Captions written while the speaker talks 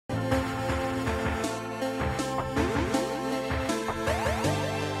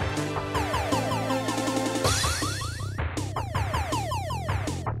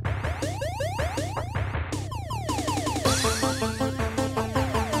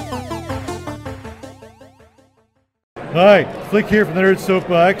Hi, Flick here from the Nerd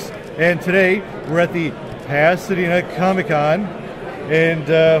Soapbox, and today we're at the Pasadena Comic Con, and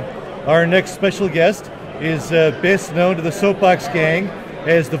our next special guest is best known to the Soapbox gang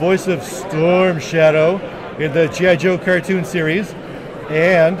as the voice of Storm Shadow in the G.I. Joe cartoon series,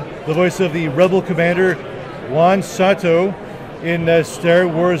 and the voice of the Rebel Commander Juan Sato in Star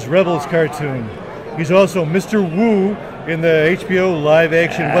Wars Rebels cartoon. He's also Mr. Wu in the HBO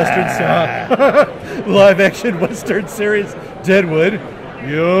live-action Western series Deadwood.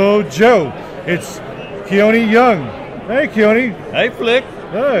 Yo, Joe, it's Keone Young. Hey, Keone. Hey, Flick.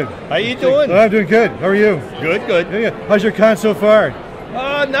 Hi. How you doing? I'm doing good. How are you? Good, good. Yeah. How's your con so far?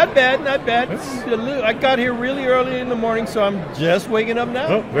 Not bad, not bad. I got here really early in the morning, so I'm just waking up now.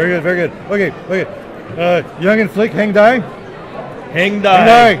 Oh, very good, very good. Okay. Young and Flick, hang die. Hang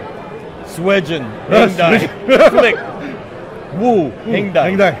die. Swedgen. Hang die. Flick. Woo. Hang die.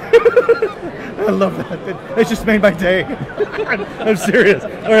 Hang die. I love that. It's just made my day. I'm serious. All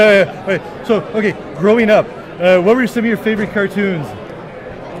right. So, okay, growing up, what were some of your favorite cartoons?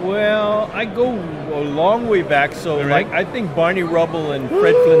 Well, I go a long way back, so right. I think Barney Rubble and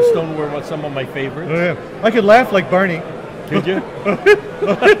Fred Flintstone were some of my favorites. Oh, yeah. I could laugh like Barney. Could you?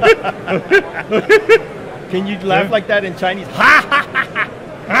 Can you laugh like that in Chinese?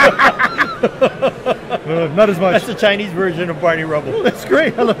 Not as much. That's the Chinese version of Barney Rubble. That's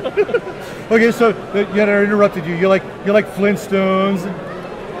great. I love it. Okay, so I interrupted you. You like Flintstones?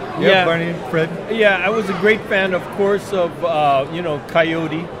 Yeah, Barney and Fred. Yeah, I was a great fan, of course, of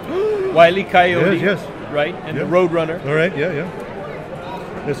Coyote, Wile E. Coyote. Yes. Right, and the Roadrunner. All right. Yeah.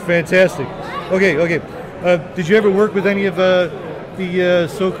 That's fantastic. Okay. Did you ever work with any of the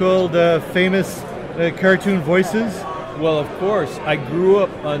so-called famous cartoon voices? Well, of course. I grew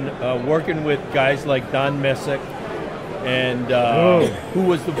up on working with guys like Don Messick, and who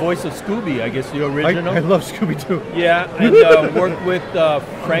was the voice of Scooby, I guess the original. I love Scooby too. Yeah, and worked with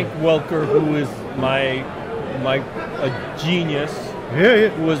Frank Welker, who is my genius. Yeah.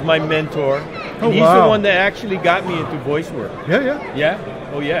 Who was my mentor. And he's the one that actually got me into voice work. Yeah.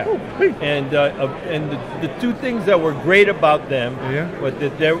 Oh yeah. Oh, hey. And the two things that were great about them was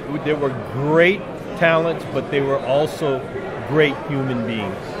that they were great talents, but they were also great human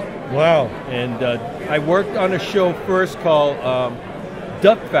beings. Wow. And I worked on a show first called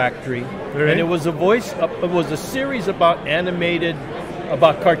Duck Factory, and it was a series about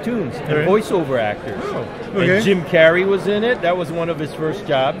cartoons and voiceover actors. Oh, okay. And Jim Carrey was in it. That was one of his first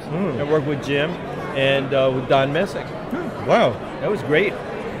jobs. I worked with Jim and with Don Messick. Wow, that was great.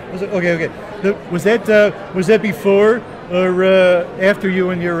 Okay. Was that before or after you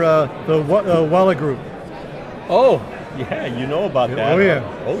and your the Walla group? Oh. Yeah, you know about that. Oh, yeah.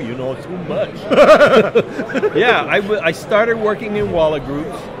 Oh, you know too much. Yeah, I started working in Walla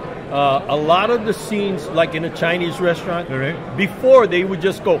groups. A lot of the scenes, like in a Chinese restaurant, before they would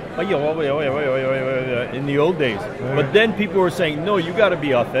just go, in the old days. But then people were saying, no, you got to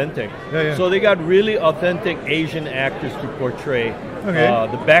be authentic. Yeah. So they got really authentic Asian actors to portray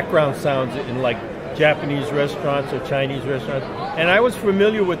the background sounds in like Japanese restaurants or Chinese restaurants. And I was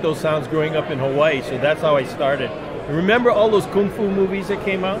familiar with those sounds growing up in Hawaii, so that's how I started. Remember all those kung fu movies that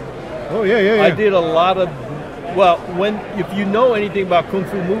came out? Oh, yeah. I did a lot of, if you know anything about kung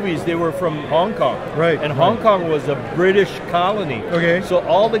fu movies, they were from Hong Kong. Right. And Hong Kong was a British colony. Okay. So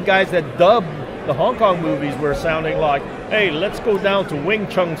all the guys that dubbed the Hong Kong movies were sounding like, hey, let's go down to Wing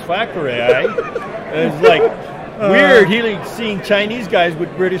Chung's factory, eh? And it's like weird seeing Chinese guys with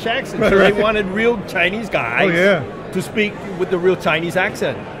British accents. So they wanted real Chinese guys to speak with the real Chinese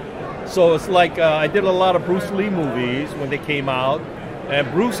accent. So it's like I did a lot of Bruce Lee movies when they came out, and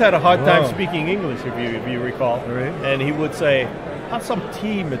Bruce had a hard time speaking English, if you recall. Right. And he would say, "Have some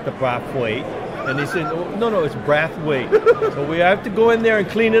tea, Mr. Brathwaite." And he said, "No, it's Brathwaite." So we have to go in there and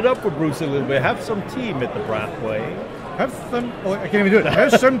clean it up for Bruce a little bit. Have some tea, Mr. Brathwaite. Have some. Oh, I can't even do it.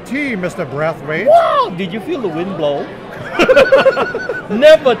 Have some tea, Mr. Brathwaite. Wow! Did you feel the wind blow?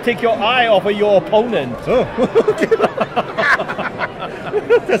 Never take your eye off of your opponent. Oh,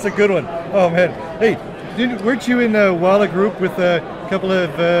 that's a good one. Oh man, hey, weren't you in the Walla group with a couple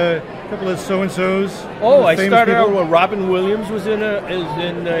of so and so's? Oh, I started out when Robin Williams was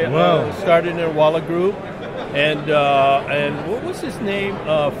started in a Walla group, and what was his name?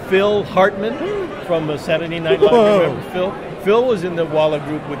 Phil Hartman from Saturday Night Live. Remember Phil? Phil was in the Walla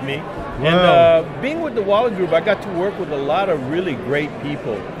group with me. Wow. And being with the Walla group, I got to work with a lot of really great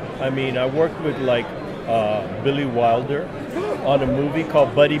people. I mean, I worked with like Billy Wilder on a movie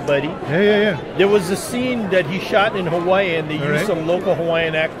called Buddy Buddy. Yeah. There was a scene that he shot in Hawaii, and they used some local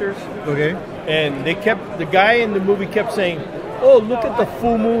Hawaiian actors. Okay. And the guy in the movie kept saying, "Oh, look at the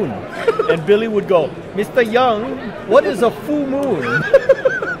full moon," and Billy would go, "Mr. Young, what is a full moon?"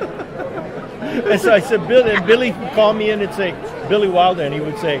 And so I said, Billy would call me in and say, Billy Wilder, and he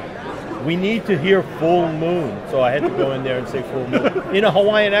would say, "We need to hear full moon." So I had to go in there and say full moon in a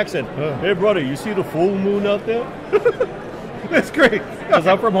Hawaiian accent. "Hey, brother, you see the full moon out there?" That's great. Because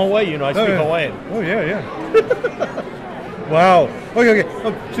I'm from Hawaii, I speak Hawaiian. Oh, yeah. Wow. Okay.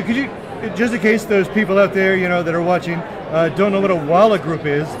 So could you, just in case those people out there, that are watching, don't know what a Walla group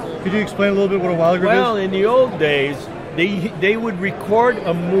is, could you explain a little bit what a Walla group is? Well, in the old days, they would record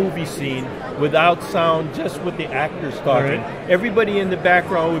a movie scene without sound, just with the actors talking. Right. Everybody in the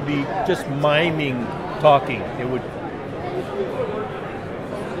background would be just miming, talking.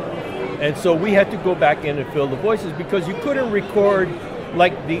 And so we had to go back in and fill the voices because you couldn't record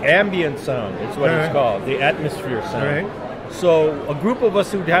like the ambient sound. That's what it's called, the atmosphere sound. Right. So a group of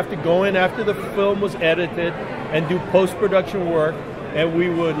us would have to go in after the film was edited and do post-production work, and we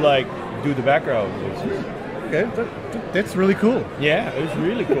would do the background voices. Okay, that's really cool. Yeah, it was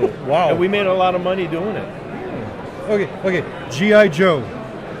really cool. Wow. And we made a lot of money doing it. Okay. G.I. Joe,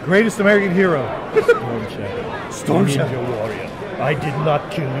 greatest American hero. Storm Shadow. Ninja warrior. I did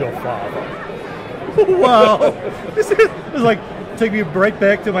not kill your father. Wow. It was take me right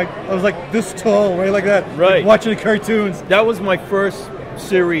back to I was this tall, right like that. Right. Watching the cartoons. That was my first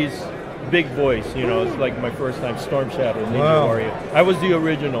series big voice, it's like my first time, Storm Shadow, Ninja Warrior. I was the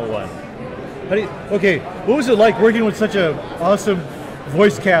original one. What was it like working with such an awesome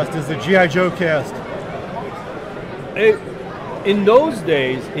voice cast as the G.I. Joe cast? In those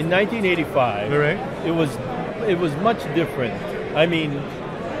days, in 1985, right. it was much different. I mean,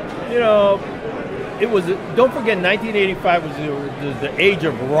 it was. Don't forget, 1985 was the age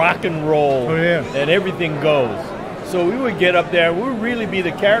of rock and roll, and everything goes. So we would get up there, we would really be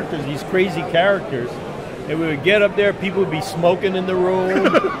the characters, these crazy characters, and we would get up there. People would be smoking in the room,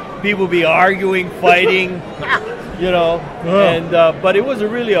 people would be arguing, fighting, And but it was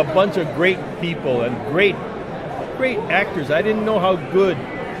really a bunch of great people and great actors. I didn't know how good.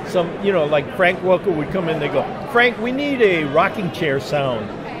 Some, like Frank Welker would come in, they go, "Frank, we need a rocking chair sound."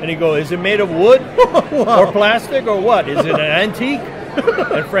 And he'd go, "Is it made of wood or plastic or what? Is it an antique?"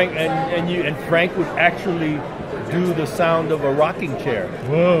 And Frank and Frank would actually do the sound of a rocking chair.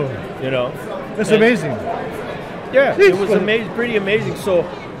 Whoa. That's amazing. Yeah, it was amazing, pretty amazing. So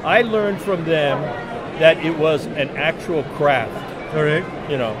I learned from them that it was an actual craft. All right.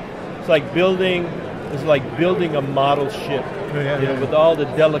 It's like building a model ship. With all the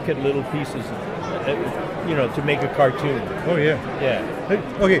delicate little pieces, to make a cartoon. Oh, yeah. Yeah.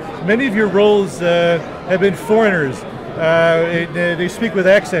 Okay, many of your roles have been foreigners. They speak with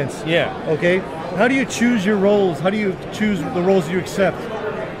accents. Yeah. Okay. How do you choose your roles? How do you choose the roles you accept?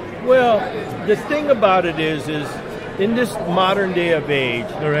 Well, the thing about it is in this modern day of age,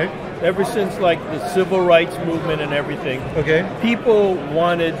 all right, ever since the civil rights movement and everything, people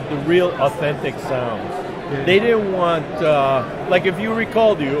wanted the real authentic sounds. They didn't want, if you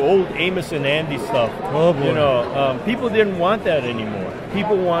recall the old Amos and Andy stuff. Oh boy. People didn't want that anymore.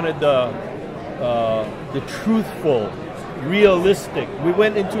 People wanted the truthful, realistic. We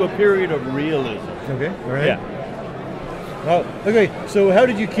went into a period of realism. Okay. All right. Yeah. Well, okay. So how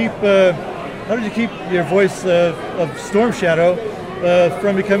did you keep your voice of Storm Shadow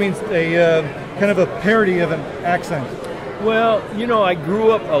from becoming a kind of a parody of an accent? Well, I grew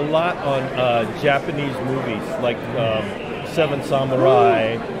up a lot on Japanese movies like Seven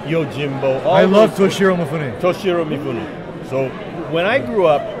Samurai, Yojimbo. I love Toshiro Mifune. So when I grew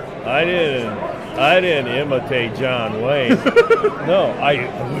up, I didn't imitate John Wayne. No, I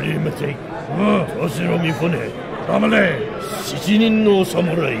would imitate Toshiro Mifune. Damale, Shichinin no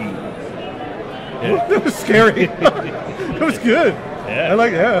Samurai. Yeah. That was scary. That was good. Yeah. I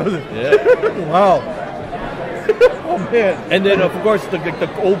like that. Yeah. Wow. Oh man! And then of course the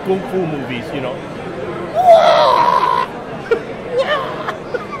old kung fu movies,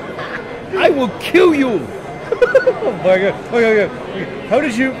 I will kill you. Oh my God! Okay. How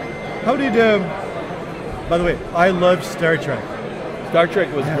did? By the way, I love Star Trek. Star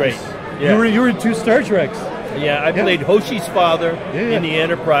Trek was great. Yeah. You were in 2 Star Treks. Yeah, I played Hoshi's father in the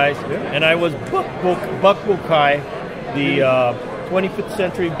Enterprise, and I was Buck Bukai, the 25th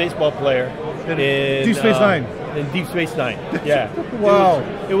century baseball player in Deep Space Nine. In Deep Space Nine, yeah. Wow.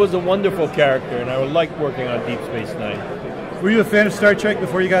 It was a wonderful character, and I liked working on Deep Space Nine. Were you a fan of Star Trek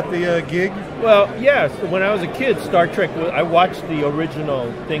before you got the gig? Well, yes. When I was a kid, Star Trek, I watched the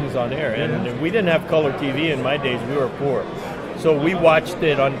original things on air, and we didn't have color TV in my days. We were poor. So we watched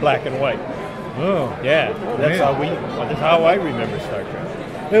it on black and white. Oh. Yeah, that's how I remember Star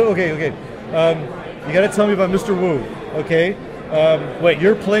Trek. Okay. You got to tell me about Mr. Wu, okay? Wait,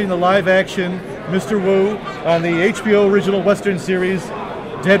 you're playing the live-action Mr. Wu on the HBO original Western series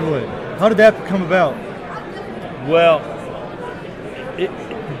Deadwood. How did that come about? Well,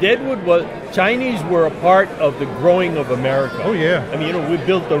 Deadwood was, Chinese were a part of the growing of America. Oh yeah. I mean, we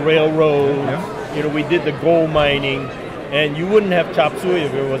built the railroad. Yeah. We did the gold mining, and you wouldn't have chop suey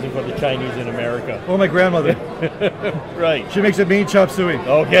if it wasn't for the Chinese in America. Oh, my grandmother. Right. She makes a mean chop suey.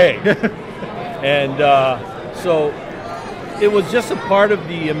 Okay. And so it was just a part of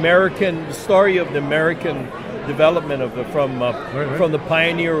the story of the American development of from the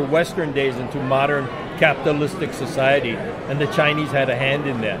pioneer Western days into modern capitalistic society, and the Chinese had a hand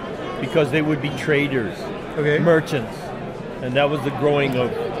in that because they would be traders, merchants, and that was the growing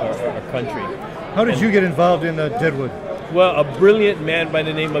of our country. How did you get involved in Deadwood? Well, a brilliant man by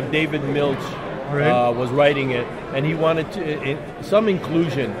the name of David Milch was writing it, and he wanted some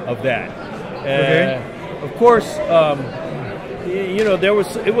inclusion of that. Of course,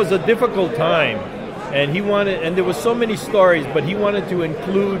 it was a difficult time, and there was so many stories, but he wanted to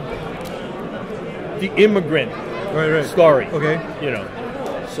include the immigrant story.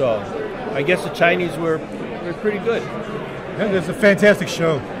 So I guess the Chinese were pretty good. Yeah, it's a fantastic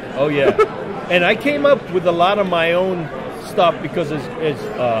show. Oh yeah, and I came up with a lot of my own stuff because as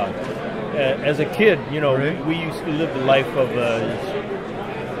a kid, we used to live the life of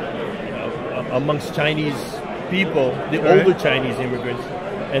amongst Chinese people, the older Chinese immigrants,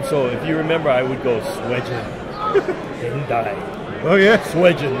 and so if you remember, I would go Swejin, Heng Dai. Oh yeah,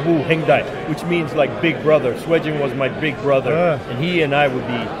 Swejin Wu Heng Dai, which means like big brother. Swejin was my big brother, and he and I would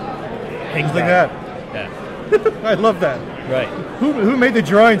be Heng Dai. Like that. Yeah. I love that. Right. Who made the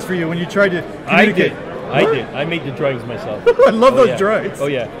drawings for you when you tried to communicate? I did. I made the drawings myself. I love those drawings. Oh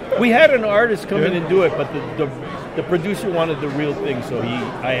yeah. We had an artist come in and do it, but the producer wanted the real thing, so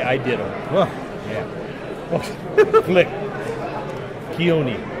I did them. Wow. Yeah. Flick.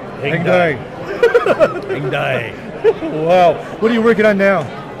 Keone. Heng Dai. Heng Dai. Wow. What are you working on now?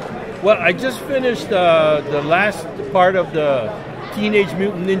 Well, I just finished the last part of the Teenage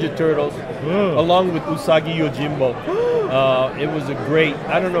Mutant Ninja Turtles, along with Usagi Yojimbo. It was a great.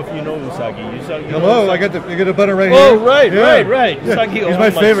 I don't know if you know Usagi. Hello, I got the button right here. Oh, right. Usagi, he's my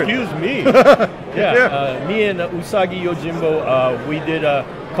favorite. Excuse me. Me and Usagi Yojimbo, we did a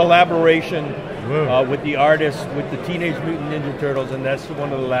collaboration with the artists with the Teenage Mutant Ninja Turtles, and that's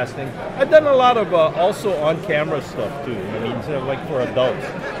one of the last things. I've done a lot of also on-camera stuff too. I mean, sort of like for adults.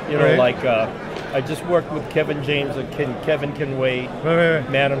 Like I just worked with Kevin James and Kevin Can Wait,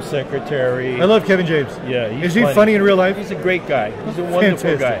 Madam Secretary. I love Kevin James. Yeah, is he funny in real life? He's a great guy. He's a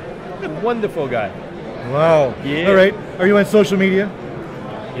wonderful guy. A wonderful guy. Wow. Yeah. All right. Are you on social media?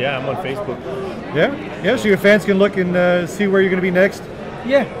 Yeah, I'm on Facebook. Yeah. Yeah. So your fans can look and see where you're going to be next.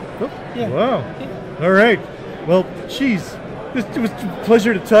 Yeah. Oh. Yeah. Wow. Yeah. All right. Well, geez, it was a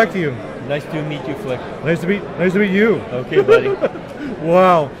pleasure to talk to you. Nice to meet you, Flick. Nice to meet you. Okay, buddy.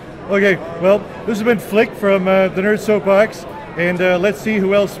 Wow. Okay, well, this has been Flick from the Nerd Soapbox, and let's see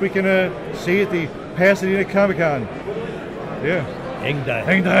who else we can see at the Pasadena Comic Con. Yeah. Heng Dai.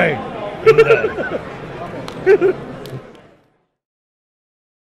 Heng Dai. Heng Dai.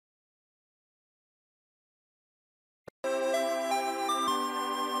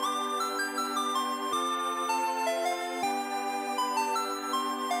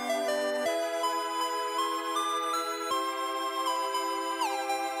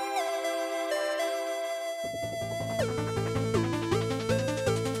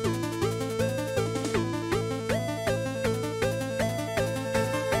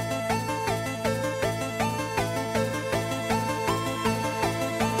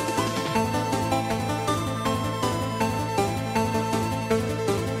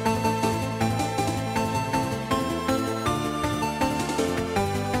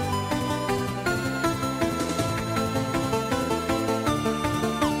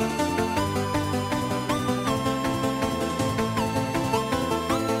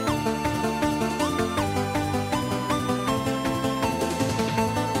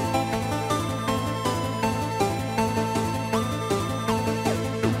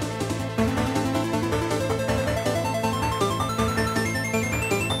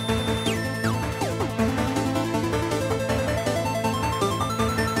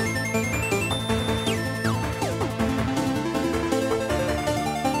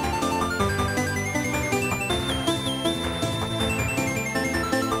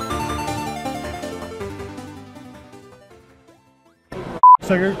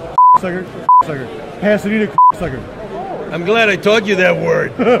 Sucker. Pasadena sucker. I'm glad I taught you that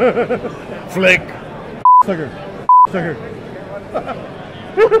word. Flick. Sucker.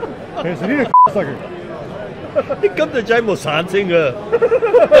 Pasadena sucker. 你今日真係冇散聲啊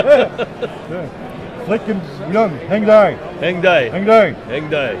Slick and young, hang die. Hang day. Hang die. Hang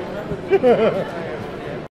day.